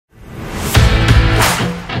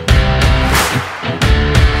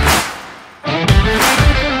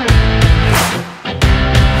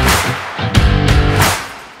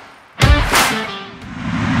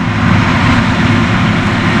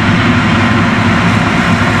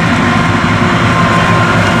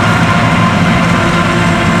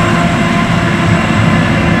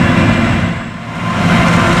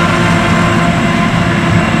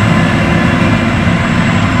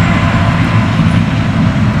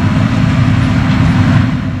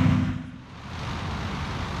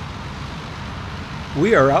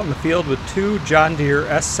We are out in the field with two John Deere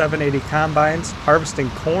S780 combines harvesting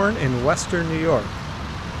corn in western New York.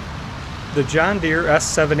 The John Deere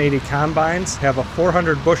S780 combines have a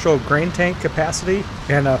 400 bushel grain tank capacity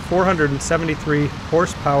and a 473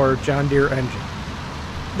 horsepower John Deere engine.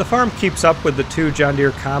 The farm keeps up with the two John Deere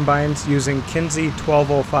combines using Kinze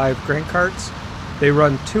 1205 grain carts. They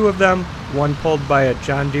run two of them, one pulled by a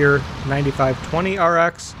John Deere 9520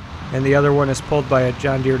 RX and the other one is pulled by a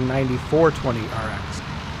John Deere 9420 RX.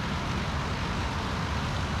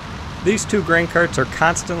 These two grain carts are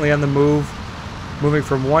constantly on the move, moving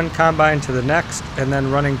from one combine to the next and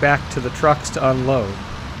then running back to the trucks to unload.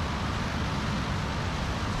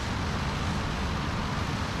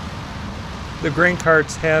 The grain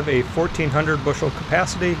carts have a 1,400 bushel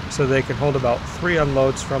capacity, so they can hold about 3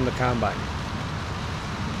 unloads from the combine.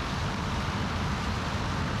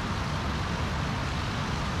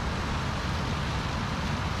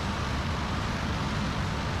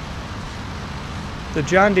 The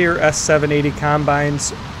John Deere S780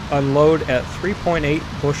 combines unload at 3.8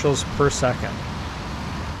 bushels per second.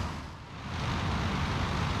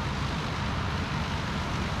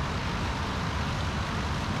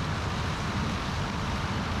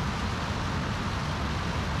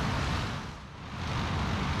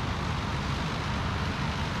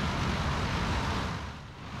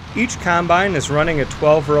 Each combine is running a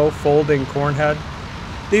 12-row folding corn head.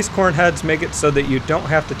 These corn heads make it so that you don't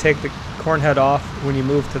have to take the corn head off when you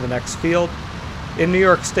move to the next field. In New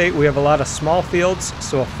York State, we have a lot of small fields,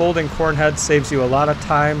 so a folding corn head saves you a lot of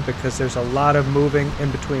time because there's a lot of moving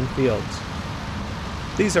in between fields.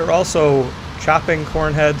 These are also chopping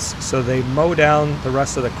corn heads, so they mow down the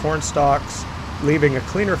rest of the corn stalks, leaving a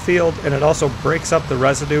cleaner field, and it also breaks up the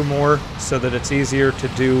residue more so that it's easier to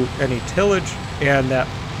do any tillage and that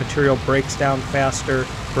material breaks down faster,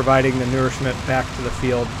 providing the nourishment back to the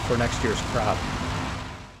field for next year's crop.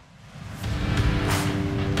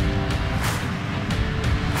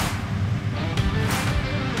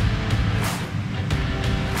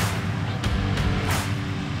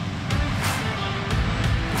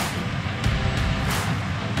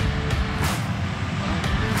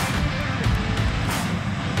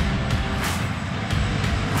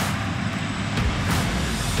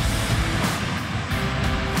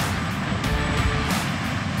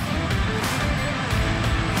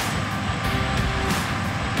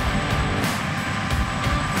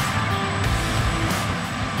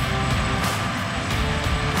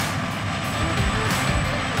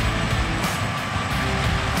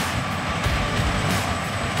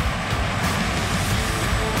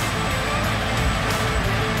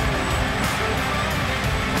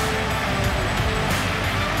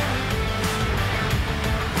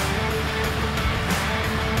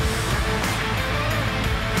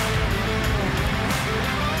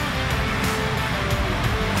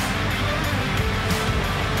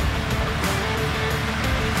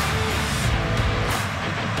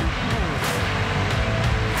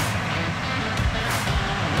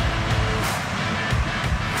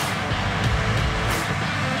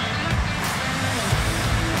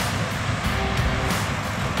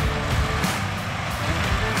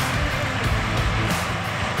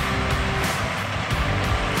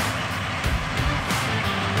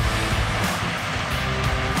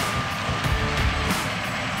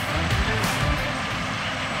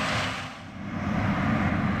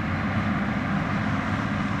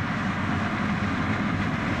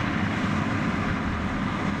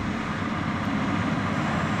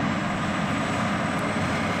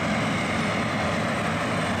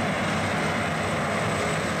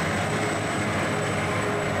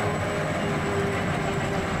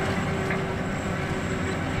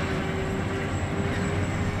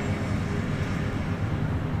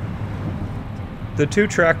 The two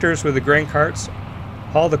tractors with the grain carts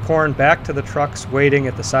haul the corn back to the trucks waiting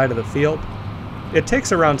at the side of the field. It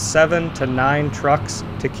takes around 7 to 9 trucks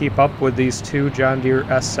to keep up with these two John Deere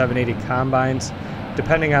S780 combines,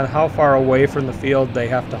 depending on how far away from the field they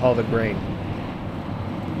have to haul the grain.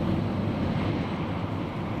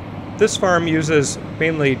 This farm uses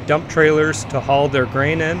mainly dump trailers to haul their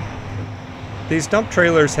grain in. These dump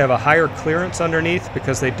trailers have a higher clearance underneath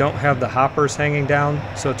because they don't have the hoppers hanging down,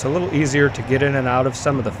 so it's a little easier to get in and out of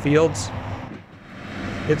some of the fields.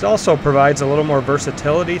 It also provides a little more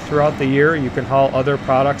versatility throughout the year. You can haul other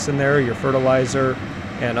products in there, your fertilizer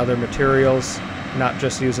and other materials, not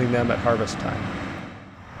just using them at harvest time.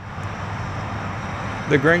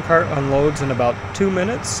 The grain cart unloads in about 2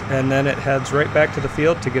 minutes, and then it heads right back to the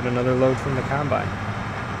field to get another load from the combine.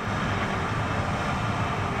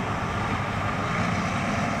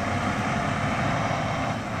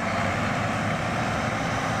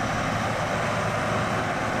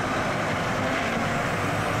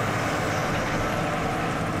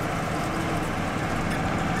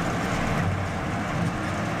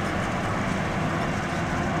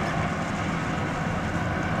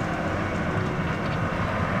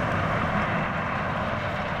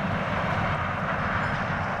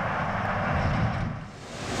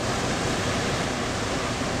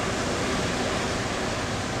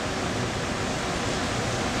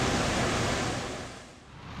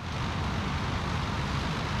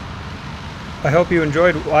 I hope you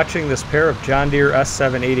enjoyed watching this pair of John Deere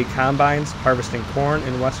S780 combines harvesting corn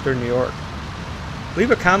in western New York.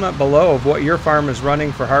 Leave a comment below of what your farm is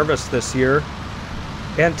running for harvest this year,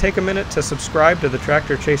 and take a minute to subscribe to the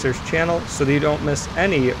Tractor Chasers channel so that you don't miss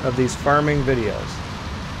any of these farming videos.